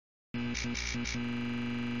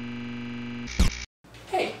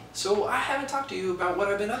Hey, so I haven't talked to you about what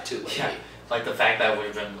I've been up to lately. Yeah, like the fact that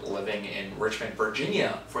we've been living in Richmond,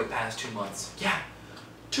 Virginia for the past 2 months. Yeah,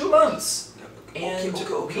 2 months. And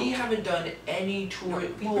Okay. we haven't done any tour. No,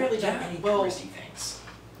 We've barely done any touristy things.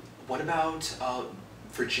 What about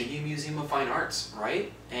Virginia Museum of Fine Arts,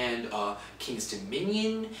 right? And King's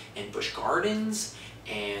Dominion and Busch Gardens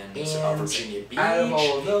and Virginia Beach. Out of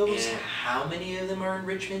all of those, and how many of them are in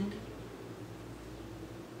Richmond?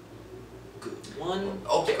 Good one.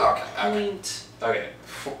 Okay. Okay.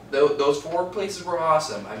 Those 4 places were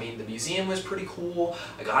awesome. I mean, the museum was pretty cool.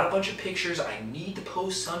 I got a bunch of pictures I need to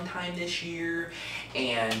post sometime this year,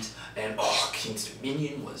 and King's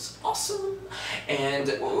Dominion was awesome. And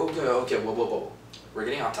Okay, whoa. We're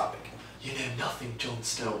getting off topic. You know nothing, Jon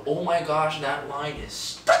Snow. Oh my gosh, that line is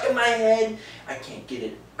stuck in my head. I can't get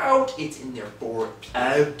it out. It's in there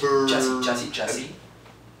forever. Jesse.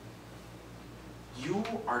 You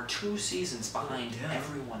are 2 seasons behind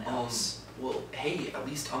everyone else. Well, hey, at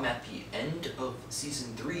least I'm at the end of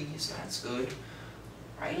season 3, so that's good,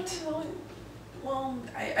 right? Well,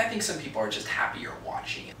 I think some people are just happy you're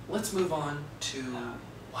watching it. Let's move on to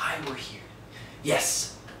why we're here.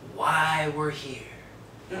 Yes, why we're here.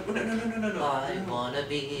 No. I wanna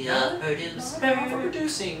be a producer. Not for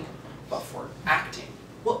producing, but for acting.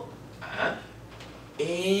 Well,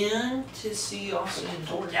 and to see Austin and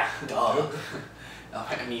Jordan. Yeah, duh.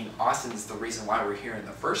 I mean, Austin's the reason why we're here in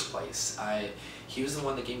the first place. He was the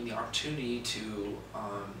one that gave me the opportunity to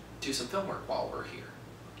do some film work while we're here.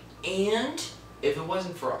 And if it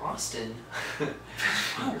wasn't for Austin,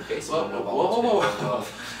 your face whoa.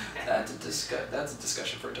 That's a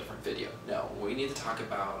discussion for a different video. No, we need to talk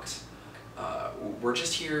about. We're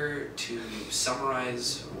just here to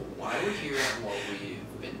summarize why we're here and what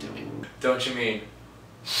we've been doing. Don't you mean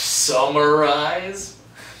summarize?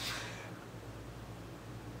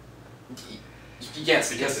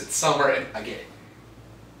 Yes, because it's summer and I get it.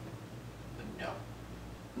 No.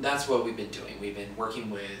 That's what we've been doing. We've been working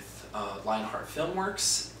with Lionheart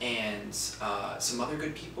Filmworks and some other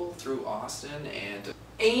good people through Austin, and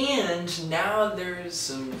now there's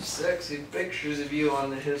some sexy pictures of you on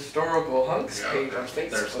the historical hunks page on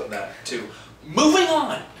Facebook. There's that too. Moving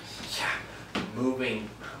on! Yeah, moving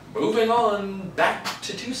on back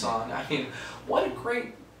to Tucson. I mean,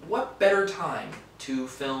 what better time to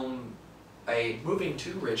film moving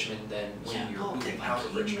to Richmond than when you're moving out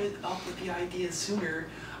of Richmond. If I came up with the idea sooner,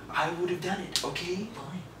 I would have done it, okay?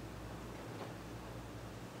 Fine.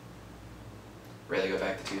 Really go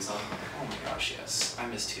back to Tucson? Oh my gosh, yes. I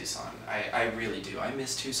miss Tucson. I really do. I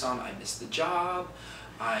miss Tucson. I miss the job.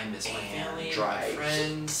 I miss my family, dry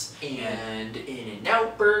friends, and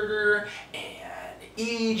In-N-Out Burger, and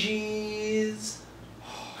EG's.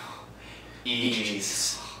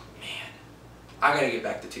 EG's. I gotta get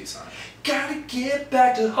back to Tucson. Gotta get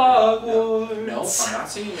back to Hogwarts. No, I'm not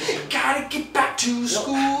singing with you. Gotta get back to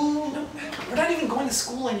school. No, we're not even going to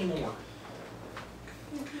school anymore.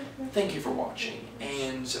 Thank you for watching,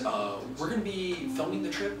 and we're gonna be filming the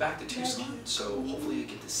trip back to Tucson. So hopefully you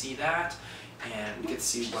get to see that, and get to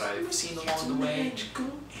see what I've seen along the way.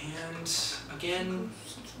 And again,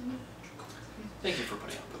 thank you for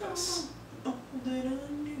putting up with us.